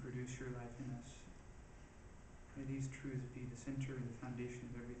and produce your life in us. May these truths be the center and the foundation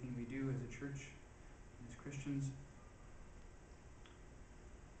of everything we do as a church and as Christians.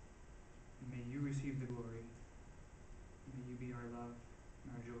 And may you receive the glory. May you be our love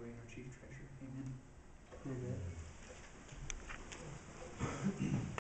and our joy and our chief treasure. Amen.